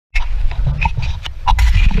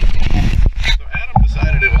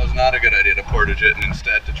idea to portage it and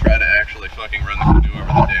instead to try to actually fucking run the canoe over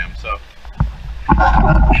the dam, so.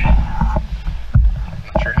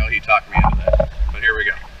 Not sure how he talked me into that, but here we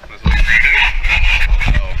go. This is what we're gonna do.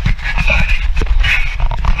 So,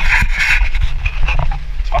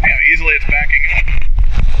 it's funny how easily it's backing up.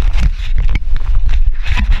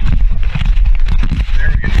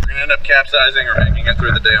 There we go. We're gonna end up capsizing or making it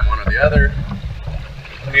through the dam, one or the other.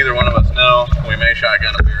 Neither one of us know. We may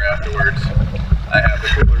shotgun a beer afterwards. I have the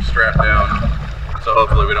cooler strapped down, so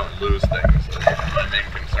hopefully we don't lose things. That's my main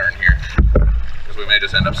concern here. Because we may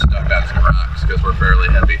just end up stuck on some rocks because we're fairly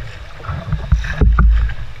heavy.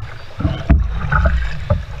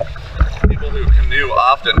 People who canoe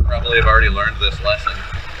often probably have already learned this lesson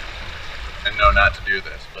and know not to do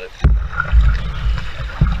this, but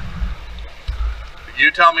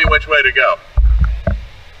you tell me which way to go.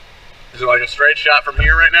 Is it like a straight shot from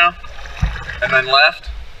here right now? And then left?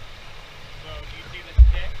 So do you see the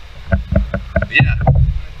stick? Yeah. I'm going to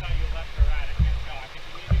tell you left or right. I can't tell. I think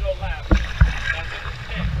we need to go left. That's the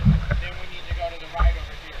stick. Then we need to go to the right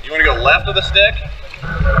over here. You want to go left of the stick?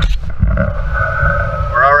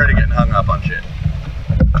 We're already getting hung up on shit. Alright,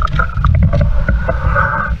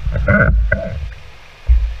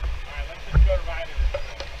 let's just go to right of the stick.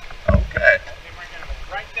 Okay. Then we're going to go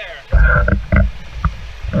right there.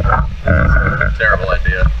 This is a terrible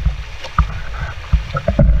idea.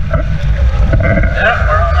 Yep,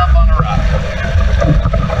 we're hung up on a rock.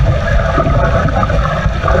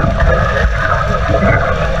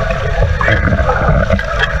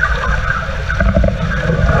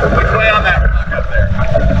 Which way on that rock up there?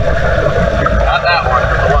 Not that one,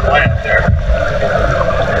 the one way up there.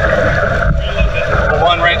 The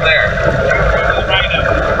one right there. Right up.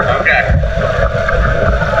 Okay.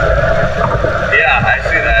 Yeah, I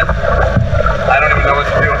see that. I don't even know what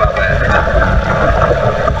to do about that.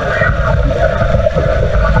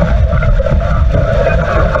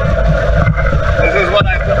 This is what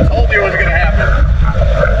I told you was going to happen.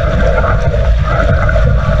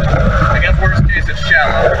 I guess worst case it's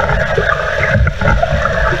shallow.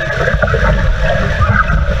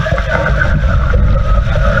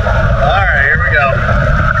 Alright, here we go.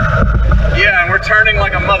 Yeah, and we're turning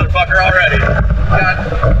like a motherfucker already. God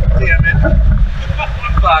damn it.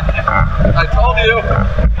 Fuck. I told you.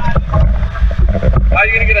 How are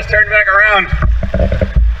you going to get us turned back around?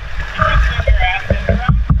 Your ass in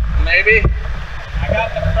front. Maybe? I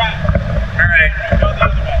got the front. Alright. Go the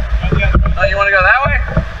other way. Go the other way. Oh, you want to go that way?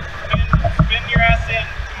 Spin your ass in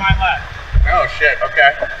to my left. Oh shit,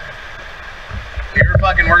 okay. You're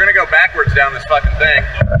fucking, we're gonna go backwards down this fucking thing.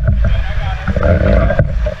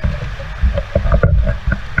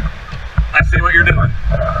 I see what you're doing.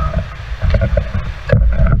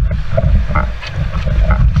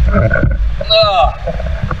 Oh.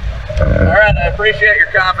 Alright, I appreciate your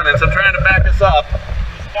confidence. I'm trying to back us up.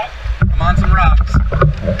 I'm on some rocks.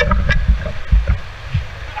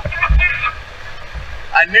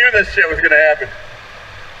 I knew this shit was gonna happen.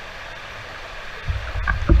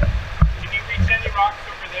 Can you reach any rocks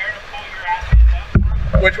over there to pull your ass in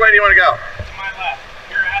left? Which way do you want to go? To my left.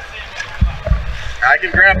 Your ass in to my left. I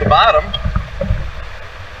can grab the bottom. There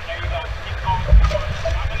you go. Keep going, keep going.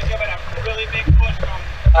 I'm going to give it a really big push going.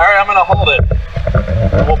 Alright, I'm gonna hold it.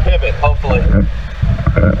 We'll pivot, hopefully.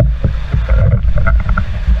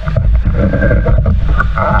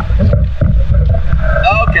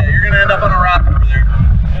 Okay, you're gonna end up on a rock over there.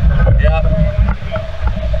 Yep.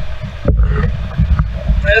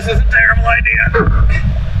 This is a terrible idea.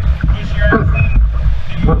 Push your ass in.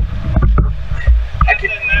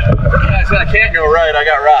 I can't go right, I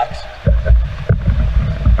got rocks.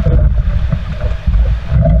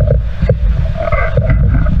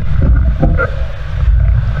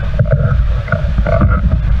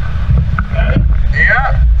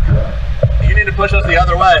 Yeah. You need to push us the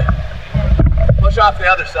other way. Push off the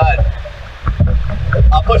other side.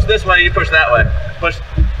 I'll push this way, you push that way. Push.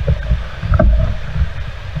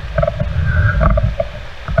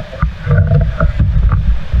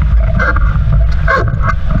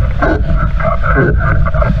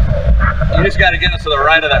 You just got to get us to the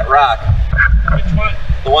right of that rock. Which one?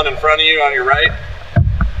 The one in front of you on your right?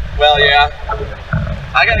 Well, yeah.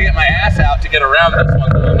 I got to get my ass out to get around this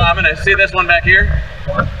one. I'm going to see this one back here.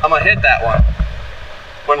 I'm going to hit that one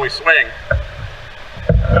when we swing.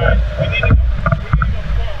 Alright, we need to go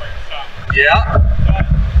forward some. Yeah.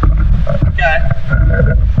 Okay.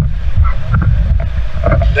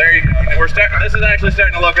 There you go. This is actually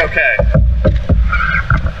starting to look okay.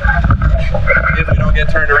 If we don't get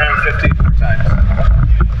turned around 15 more times.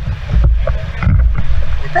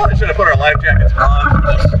 We probably should have put our life jackets on for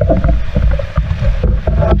this.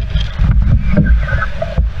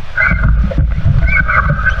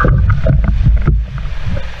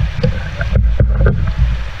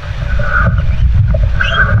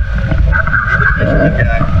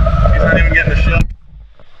 not even getting the ship.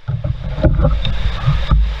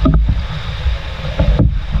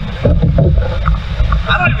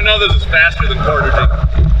 I don't even know this is faster than quarter G.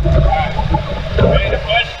 Ready to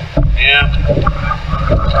push? Yeah.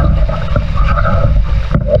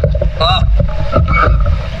 Oh,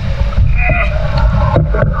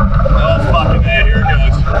 fucking A, here it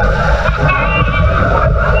goes.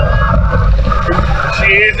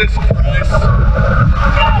 Jesus Christ.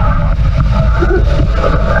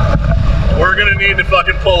 We're gonna need to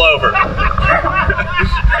fucking pull over.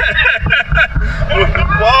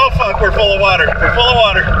 Whoa, fuck, we're full of water. We're full of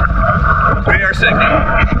water. We are sinking.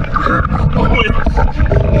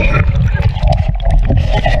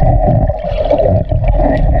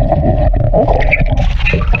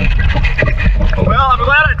 Well, I'm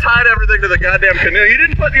glad I tied everything to the goddamn canoe. You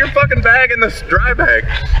didn't put your fucking bag in this dry bag.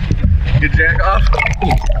 You jack off.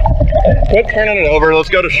 Quit turning it over. Let's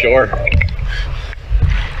go to shore.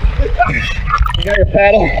 You got your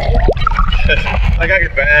paddle? I got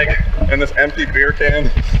your bag and this empty beer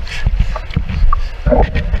can.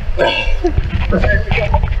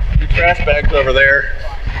 Your trash bag's over there.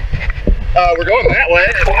 We're going that way.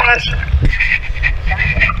 Gosh.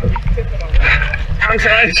 I'm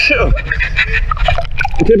trying to.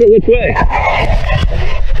 Tip it which way?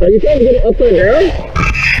 Are you trying to get it upside down?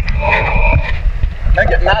 Make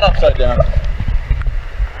it not upside down.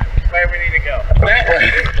 Which way we need to go? That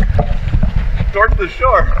way. Towards the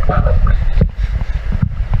shore.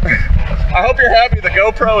 I hope you're happy the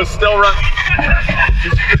GoPro is still running.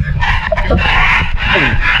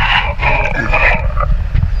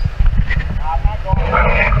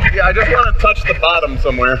 Yeah, I just want to touch the bottom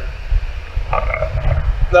somewhere.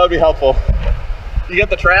 That would be helpful. You get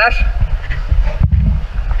the trash?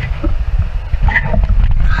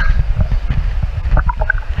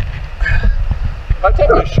 If I take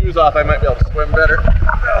my shoes off, I might be able to swim better.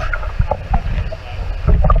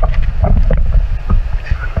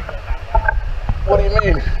 What do you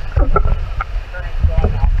mean?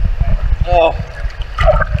 Oh, all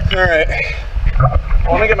right.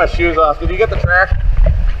 Well, let me get my shoes off. Did you get the trash?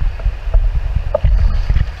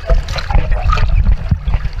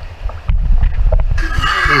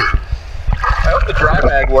 I hope the dry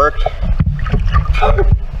bag worked.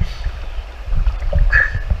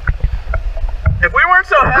 If we weren't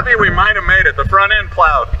so heavy, we might have made it. The front end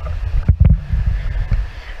plowed.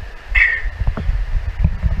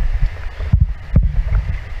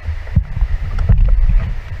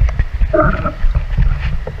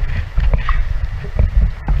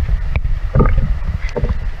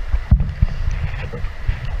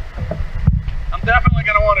 I'm definitely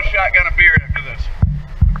going to want a shotgun of beer after this.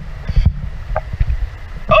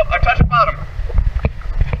 Oh, I touched the bottom.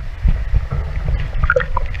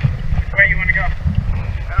 Which way you want to go? I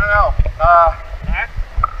don't know.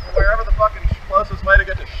 Wherever the fucking closest way to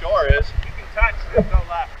get to shore is. You can touch, then go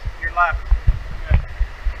left. Your left.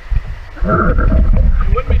 It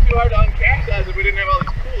wouldn't be too hard to uncapsize if we didn't have all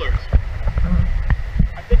these coolers.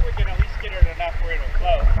 I think we can at least get it enough where it'll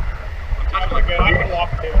float. I'm touching like I can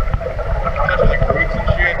walk to it. touching like roots and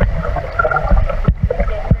shit.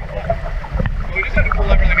 Well, we just had to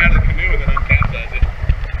pull everything out of the canoe and then uncapsize it.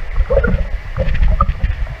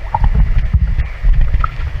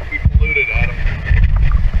 We polluted, Adam.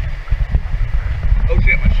 Oh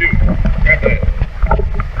shit, my shoe. Grab that.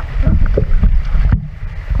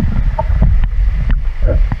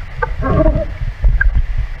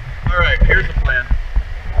 Alright, here's the plan.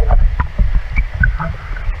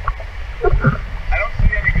 I don't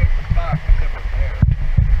see any good spots except for there.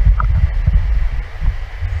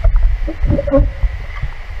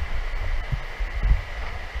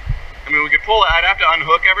 I mean, we could pull it, I'd have to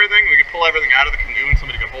unhook everything, we could pull everything out of the canoe and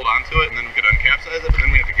somebody could hold onto it and then we could uncapsize it, but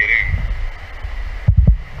then we have to get in.